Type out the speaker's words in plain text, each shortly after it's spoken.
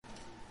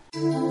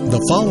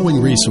The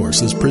following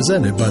resource is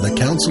presented by the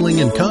Counseling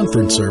and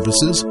Conference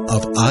Services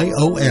of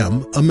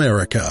IOM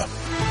America.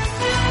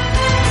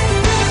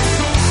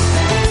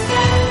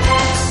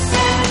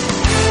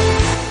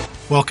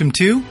 Welcome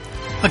to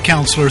A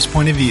Counselor's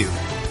Point of View.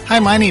 Hi,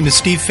 my name is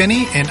Steve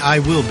Finney, and I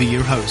will be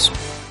your host.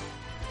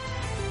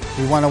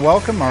 We want to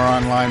welcome our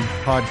online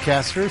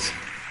podcasters.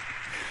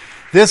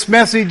 This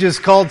message is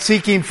called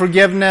Seeking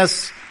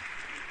Forgiveness,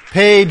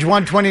 page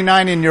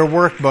 129 in your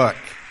workbook.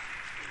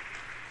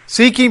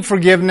 Seeking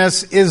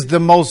forgiveness is the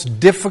most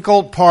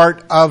difficult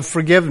part of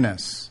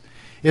forgiveness.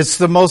 It's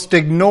the most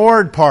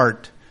ignored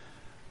part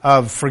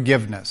of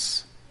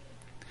forgiveness.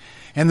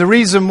 And the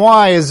reason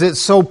why is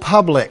it's so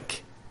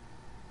public.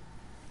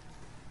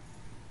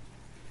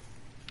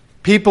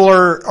 People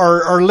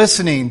are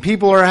listening.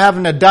 People are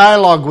having a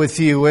dialogue with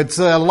you. It's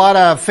a lot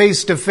of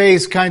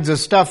face-to-face kinds of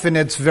stuff, and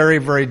it's very,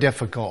 very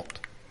difficult.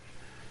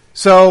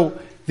 So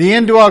the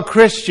indwelt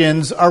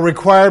Christians are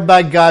required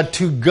by God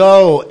to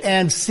go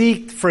and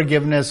seek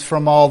forgiveness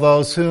from all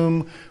those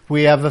whom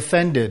we have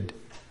offended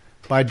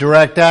by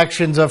direct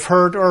actions of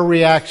hurt or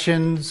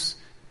reactions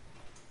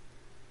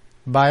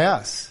by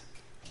us.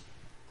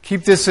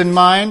 Keep this in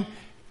mind.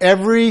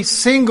 Every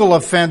single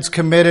offense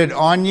committed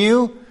on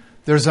you,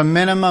 there's a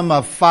minimum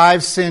of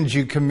 5 sins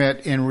you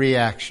commit in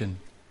reaction.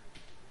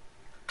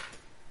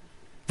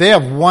 They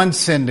have 1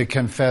 sin to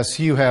confess.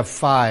 You have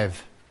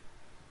 5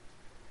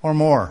 or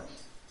more.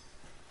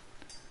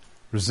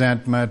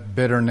 Resentment,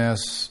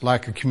 bitterness,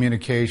 lack of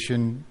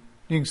communication.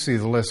 You can see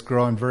the list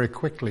growing very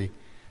quickly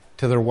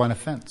to their 1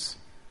 offense.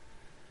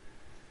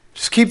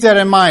 Just keep that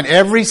in mind.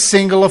 Every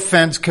single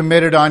offense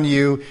committed on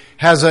you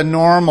has a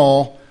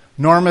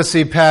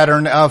normacy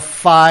pattern of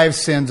 5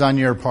 sins on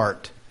your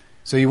part.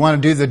 So you want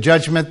to do the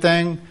judgment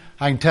thing?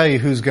 I can tell you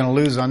who's going to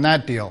lose on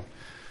that deal.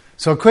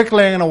 So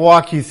quickly I'm going to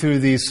walk you through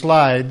these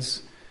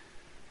slides.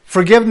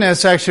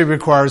 Forgiveness actually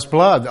requires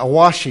blood, a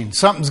washing.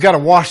 Something's got to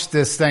wash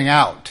this thing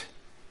out.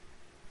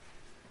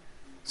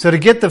 So to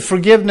get the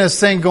forgiveness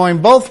thing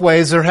going both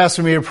ways, there has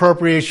to be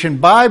appropriation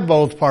by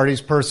both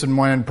parties, person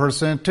 1 and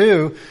person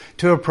 2,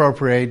 to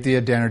appropriate the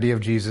identity of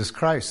Jesus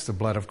Christ, the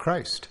blood of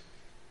Christ.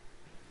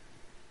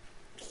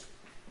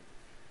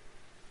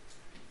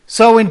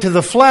 Sowing to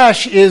the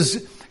flesh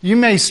is, you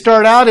may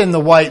start out in the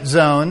white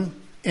zone,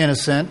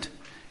 innocent,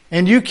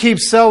 and you keep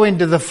sowing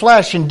to the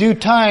flesh. In due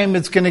time,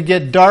 it's going to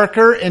get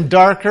darker and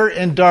darker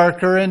and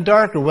darker and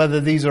darker, whether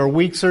these are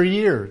weeks or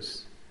years.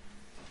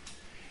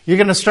 You're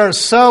going to start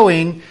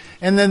sowing,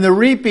 and then the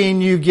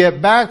reaping you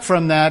get back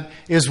from that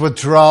is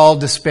withdrawal,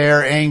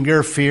 despair,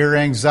 anger, fear,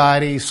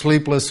 anxiety,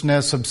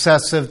 sleeplessness,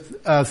 obsessive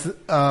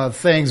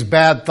things,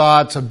 bad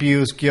thoughts,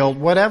 abuse, guilt,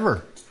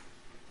 whatever.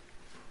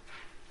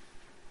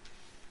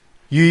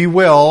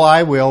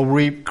 I will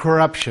reap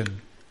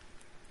corruption.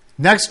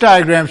 Next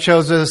diagram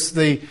shows us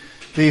the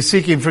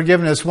Seeking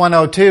Forgiveness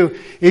 102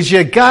 is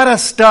you gotta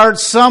start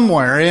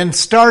somewhere, and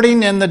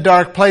starting in the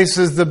dark place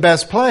is the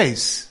best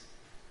place.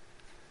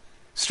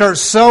 Start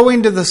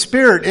sowing to the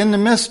Spirit in the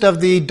midst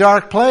of the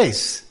dark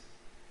place.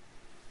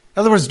 In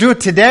other words, do it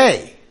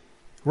today.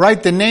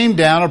 Write the name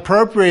down,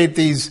 appropriate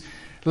these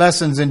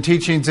lessons and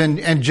teachings,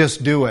 and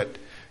just do it.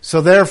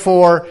 So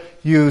therefore,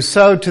 you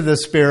sow to the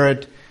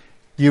Spirit.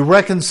 You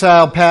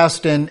reconcile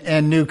past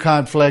and new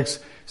conflicts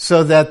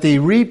so that the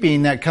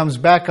reaping that comes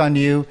back on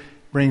you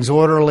brings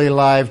orderly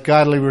life,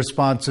 godly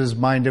responses,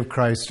 mind of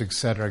Christ,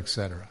 etc.,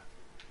 etc.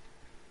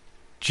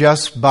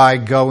 Just by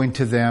going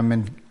to them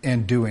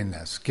and doing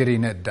this,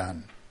 getting it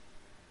done.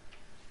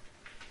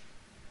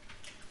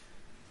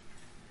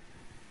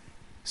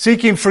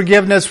 Seeking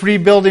forgiveness,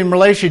 rebuilding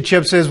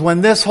relationships is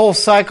when this whole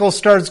cycle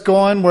starts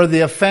going where the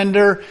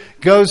offender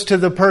goes to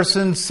the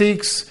person,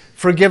 seeks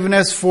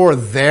forgiveness for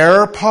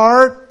their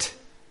part.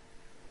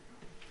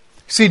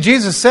 See,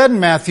 Jesus said in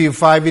Matthew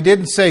 5, He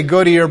didn't say,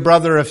 go to your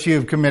brother if you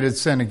have committed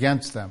sin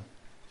against them.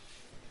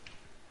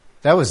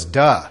 That was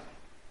duh.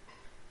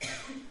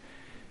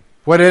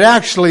 What it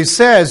actually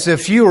says,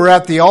 if you are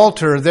at the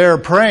altar there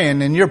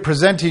praying and you're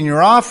presenting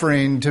your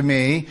offering to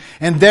me,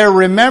 and there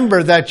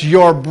remember that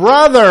your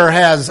brother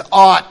has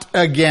aught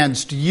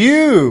against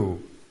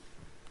you,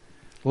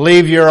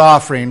 leave your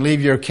offering,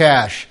 leave your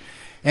cash,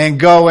 and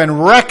go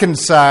and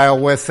reconcile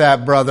with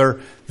that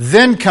brother,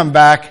 then come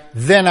back,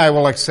 then I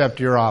will accept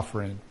your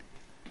offering.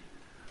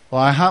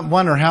 Well, I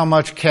wonder how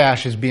much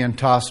cash is being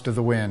tossed to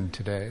the wind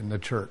today in the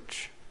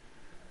church.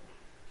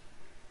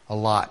 A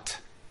lot.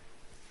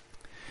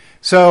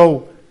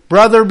 So,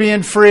 brother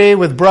being free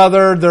with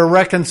brother, they're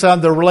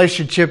reconciled, their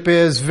relationship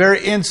is very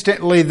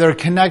instantly, they're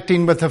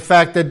connecting with the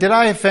fact that, did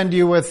I offend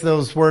you with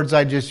those words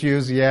I just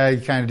used? Yeah,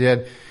 you kind of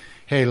did.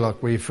 Hey,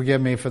 look, will you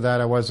forgive me for that?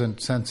 I wasn't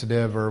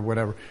sensitive or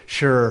whatever.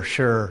 Sure,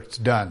 it's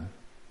done.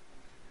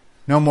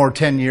 No more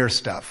 10-year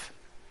stuff.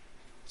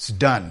 It's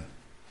done.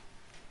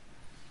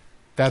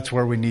 That's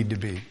where we need to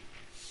be.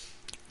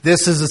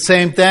 This is the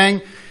same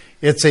thing.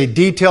 It's a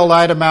detailed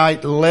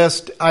itemized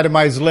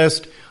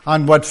list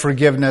on what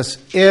forgiveness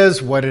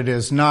is, what it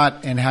is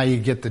not, and how you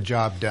get the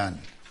job done.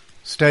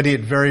 Study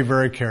it very,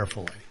 very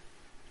carefully.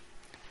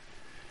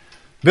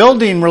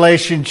 Building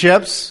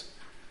relationships,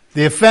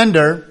 the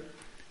offender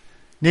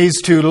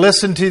needs to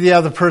listen to the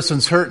other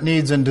person's hurt,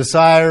 needs, and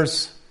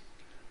desires,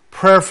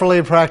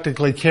 prayerfully,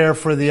 practically care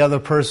for the other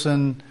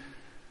person,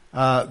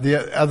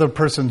 the other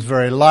person's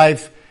very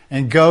life,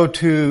 and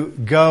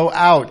go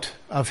out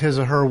of his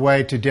or her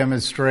way to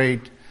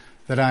demonstrate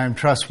that I am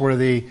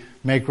trustworthy,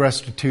 make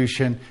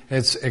restitution,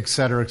 et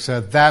cetera, et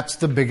cetera. That's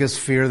the biggest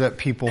fear that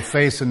people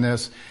face in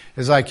this,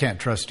 is I can't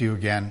trust you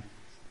again.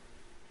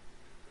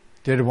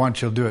 Did it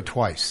once, you'll do it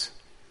twice.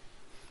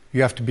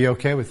 You have to be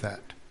okay with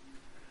that.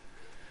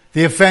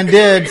 The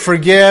offended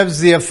forgives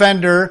the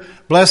offender,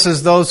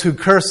 blesses those who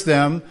curse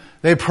them.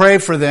 They pray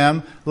for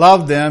them,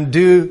 love them,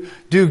 do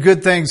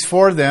good things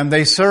for them.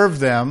 They serve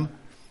them,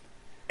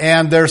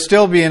 and they're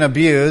still being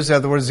abused. In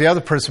other words, the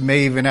other person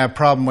may even have a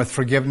problem with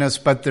forgiveness,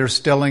 but they're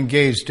still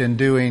engaged in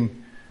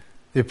doing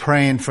the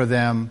praying for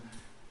them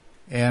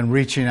and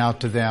reaching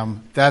out to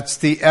them. That's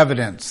the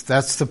evidence.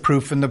 That's the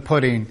proof in the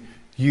pudding.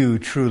 You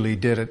truly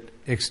did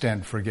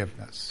extend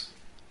forgiveness.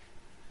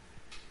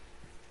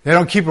 They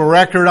don't keep a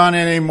record on it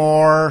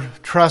anymore.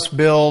 Trust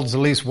builds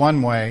at least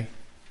one way.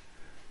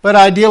 But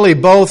ideally,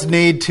 both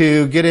need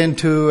to get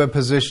into a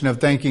position of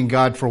thanking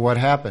God for what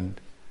happened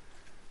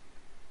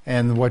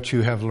and what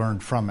you have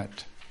learned from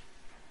it,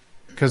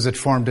 because it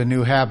formed a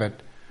new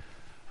habit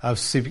of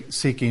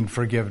seeking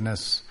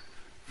forgiveness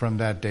from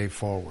that day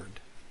forward.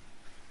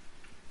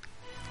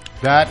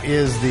 That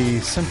is the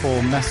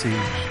simple message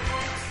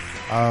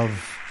of,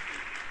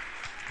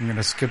 I'm going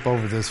to skip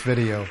over this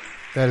video,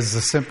 that is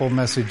the simple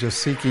message of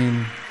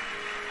seeking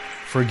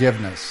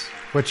forgiveness,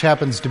 which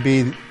happens to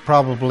be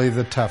probably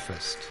the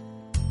toughest.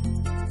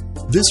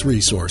 This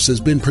resource has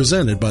been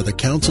presented by the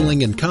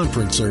Counseling and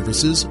Conference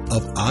Services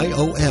of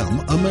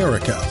IOM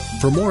America.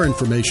 For more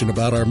information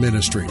about our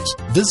ministries,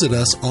 visit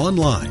us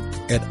online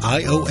at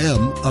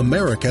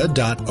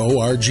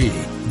iomamerica.org.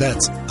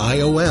 That's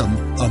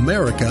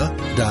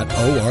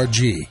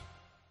iomamerica.org.